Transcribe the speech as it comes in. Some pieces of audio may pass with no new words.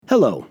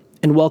Hello,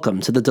 and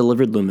welcome to the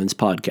Delivered Lumens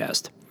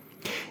podcast.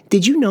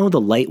 Did you know the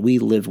light we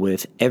live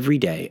with every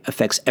day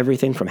affects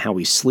everything from how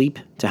we sleep,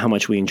 to how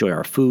much we enjoy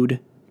our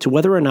food, to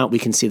whether or not we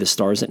can see the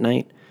stars at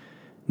night?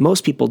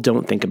 Most people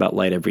don't think about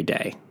light every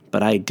day,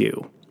 but I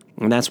do.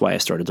 And that's why I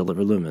started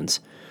Delivered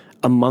Lumens,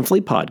 a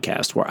monthly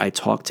podcast where I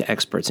talk to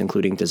experts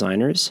including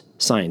designers,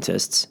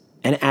 scientists,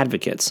 and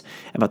advocates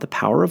about the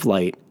power of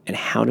light and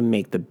how to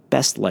make the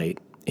best light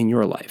in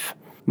your life.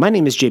 My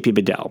name is JP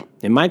Bedell.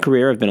 In my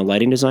career, I've been a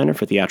lighting designer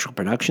for theatrical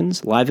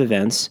productions, live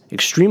events,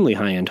 extremely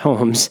high-end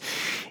homes,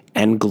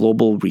 and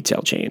global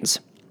retail chains.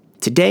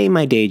 Today,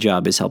 my day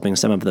job is helping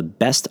some of the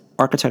best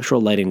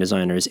architectural lighting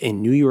designers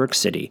in New York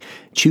City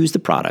choose the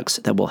products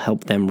that will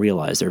help them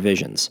realize their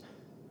visions.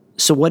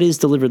 So what is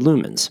Delivered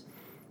Lumens?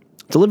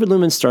 Delivered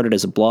Lumens started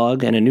as a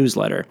blog and a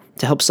newsletter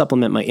to help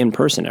supplement my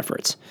in-person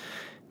efforts.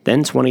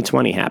 Then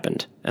 2020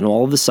 happened, and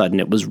all of a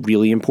sudden it was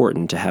really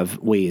important to have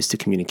ways to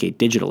communicate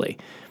digitally.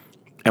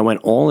 I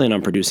went all in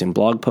on producing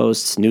blog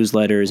posts,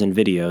 newsletters, and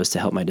videos to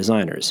help my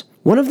designers.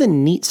 One of the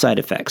neat side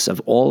effects of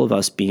all of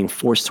us being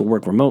forced to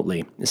work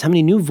remotely is how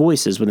many new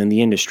voices within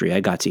the industry I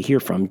got to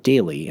hear from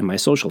daily in my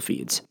social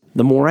feeds.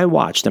 The more I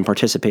watched and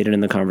participated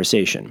in the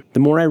conversation, the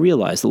more I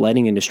realized the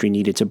lighting industry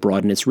needed to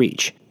broaden its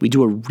reach. We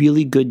do a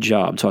really good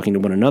job talking to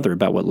one another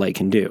about what light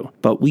can do,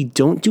 but we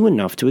don't do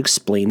enough to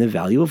explain the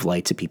value of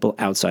light to people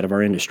outside of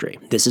our industry.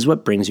 This is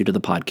what brings you to the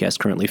podcast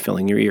currently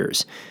filling your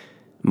ears.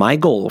 My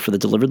goal for the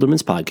Delivered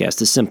Lumens podcast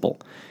is simple: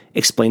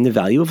 explain the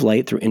value of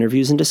light through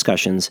interviews and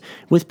discussions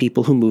with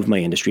people who move my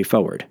industry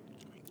forward.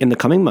 In the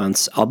coming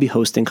months, I'll be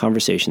hosting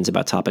conversations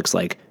about topics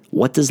like,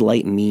 what does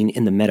light mean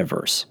in the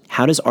metaverse?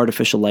 How does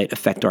artificial light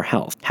affect our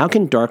health? How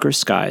can darker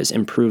skies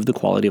improve the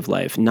quality of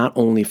life, not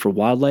only for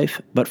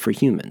wildlife, but for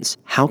humans?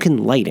 How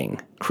can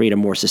lighting create a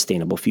more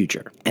sustainable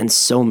future? And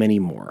so many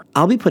more.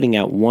 I'll be putting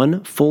out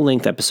one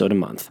full-length episode a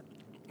month.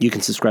 You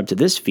can subscribe to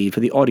this feed for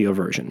the audio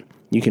version.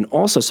 You can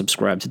also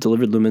subscribe to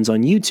Delivered Lumens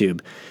on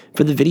YouTube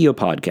for the video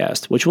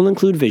podcast, which will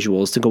include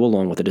visuals to go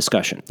along with the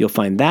discussion. You'll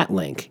find that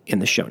link in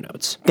the show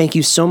notes. Thank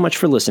you so much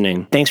for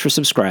listening. Thanks for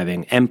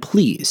subscribing. And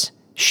please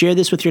share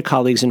this with your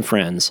colleagues and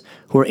friends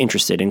who are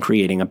interested in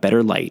creating a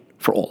better light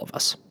for all of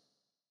us.